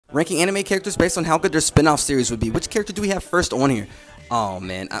Ranking anime characters based on how good their spin-off series would be. Which character do we have first on here? Oh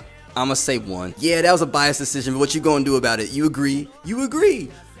man, I'm gonna say 1. Yeah, that was a biased decision, but what you gonna do about it? You agree? You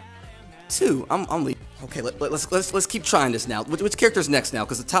agree? 2. I'm leaving. Okay, let's keep trying this now. Which character's next now?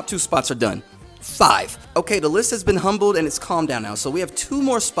 Because the top 2 spots are done. 5. Okay, the list has been humbled and it's calmed down now. So we have 2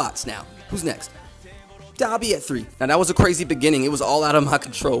 more spots now. Who's next? Dabi at 3. Now that was a crazy beginning. It was all out of my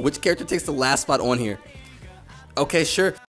control. Which character takes the last spot on here? Okay, sure.